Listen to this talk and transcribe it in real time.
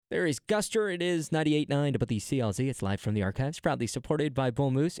There is Guster. It is 98.9 WCLZ. It's live from the archives, proudly supported by Bull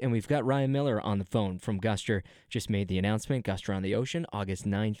Moose. And we've got Ryan Miller on the phone from Guster. Just made the announcement. Guster on the Ocean, August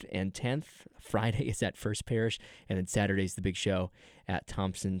 9th and 10th. Friday is at First Parish, and then Saturday's the big show at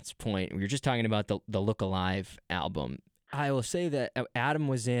Thompson's Point. We were just talking about the Look Alive album. I will say that Adam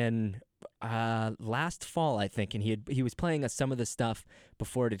was in last fall, I think, and he was playing us some of the stuff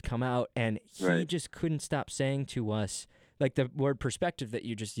before it had come out, and he just couldn't stop saying to us, like the word perspective that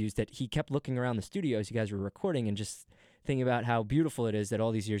you just used, that he kept looking around the studios you guys were recording and just thinking about how beautiful it is that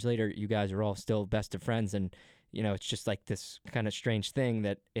all these years later you guys are all still best of friends, and it's just like this kind of strange thing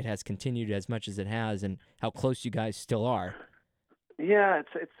that it has continued as much as it has, and how close you guys still are. Yeah,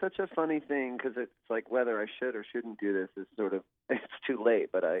 it's such a funny thing because it's like whether I should or shouldn't do this is sort of, it's too late.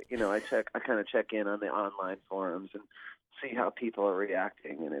 But I kind of check in on the online forums and see how people are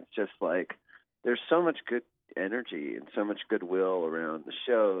reacting, and it's just like there's so much good energy and so much goodwill around the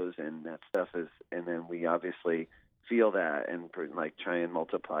shows, and that stuff is, and then we obviously feel that and like try and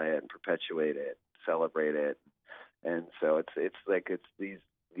multiply it and perpetuate it, celebrate it, and so it's like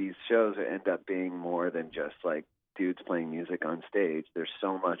these shows end up being more than just like dudes playing music on stage. There's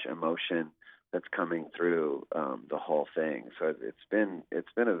so much emotion that's coming through the whole thing. So it's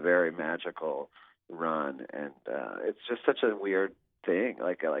been a very magical run, and it's just such a weird thing.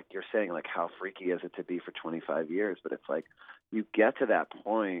 Like you're saying, like how freaky is it to be for 25 years? But it's like you get to that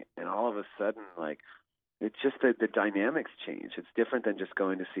point, and all of a sudden, like it's just the dynamics change. It's different than just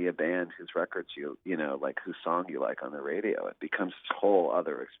going to see a band whose records you like whose song you like on the radio. It becomes this whole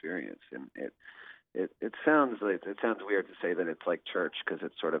other experience, and it sounds weird to say that it's like church because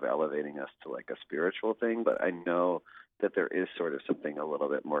it's sort of elevating us to like a spiritual thing, but I know that there is sort of something a little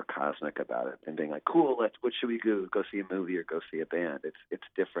bit more cosmic about it than being like, cool, what should we do? Go see a movie or go see a band? It's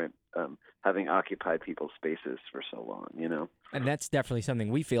different, having occupied people's spaces for so long, And that's definitely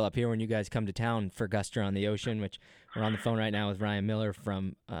something we feel up here when you guys come to town for Guster on the Ocean, which we're on the phone right now with Ryan Miller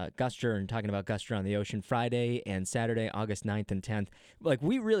from Guster and talking about Guster on the Ocean Friday and Saturday, August 9th and 10th. Like,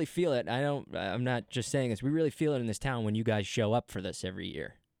 we really feel it. I'm not just saying this. We really feel it in this town when you guys show up for this every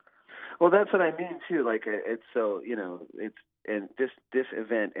year. Well, that's what I mean too. Like it's so and this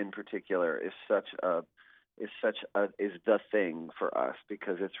event in particular is the thing for us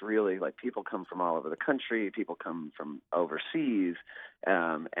because it's really like people come from all over the country, people come from overseas,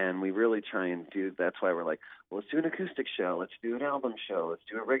 and we really try and do. That's why we're like, well, let's do an acoustic show, let's do an album show, let's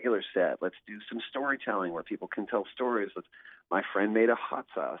do a regular set, let's do some storytelling where people can tell stories. My friend made a hot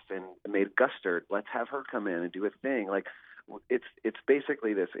sauce and made Guster. Let's have her come in and do a thing like. It's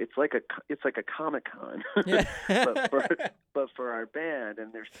basically this. It's like a Comic-Con, yeah. but for our band.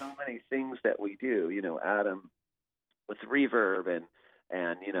 And there's so many things that we do. Adam with reverb and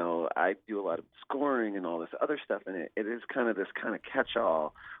I do a lot of scoring and all this other stuff. And it is kind of this kind of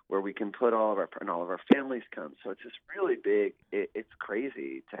catch-all where we can put all of our families come. So it's just really big. It's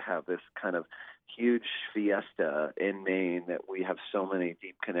crazy to have this kind of huge fiesta in Maine that we have so many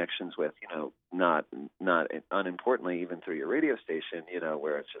deep connections with, not unimportantly, even through your radio station,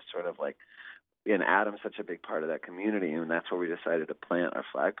 where it's just sort of like, and Adam's such a big part of that community, and that's where we decided to plant our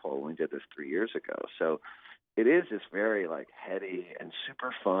flagpole when we did this 3 years ago. So it is just very like heady and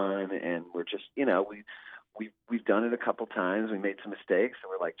super fun, and we're just, we've done it a couple times. We made some mistakes, and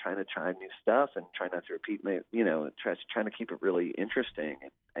we're like trying new stuff and trying not to repeat, trying to keep it really interesting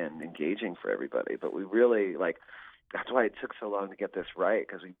and engaging for everybody. But we really that's why it took so long to get this right,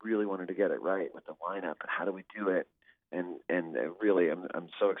 because we really wanted to get it right with the lineup and how do we do it. And really, I'm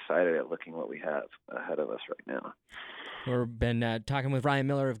so excited at looking what we have ahead of us right now. We've been talking with Ryan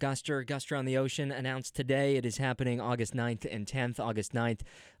Miller of Guster. Guster on the Ocean announced today. It is happening August 9th and 10th. August 9th,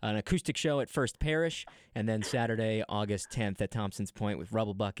 an acoustic show at First Parish, and then Saturday, August 10th at Thompson's Point with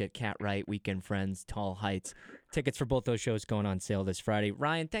Rubble Bucket, Cat Wright, Weekend Friends, Tall Heights. Tickets for both those shows going on sale this Friday.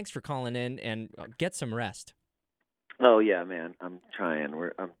 Ryan, thanks for calling in, and get some rest. Oh yeah, man, I'm trying.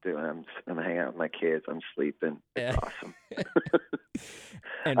 I'm hanging out with my kids. I'm sleeping. It's awesome.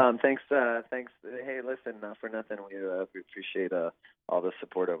 And, thanks. Hey, listen, not for nothing. We appreciate all the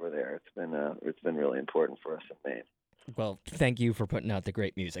support over there. It's been really important for us in Maine. Well, thank you for putting out the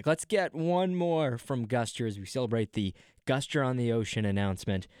great music. Let's get one more from Guster as we celebrate the Guster on the Ocean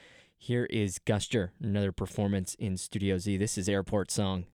announcement. Here is Guster, another performance in Studio Z. This is Airport Song.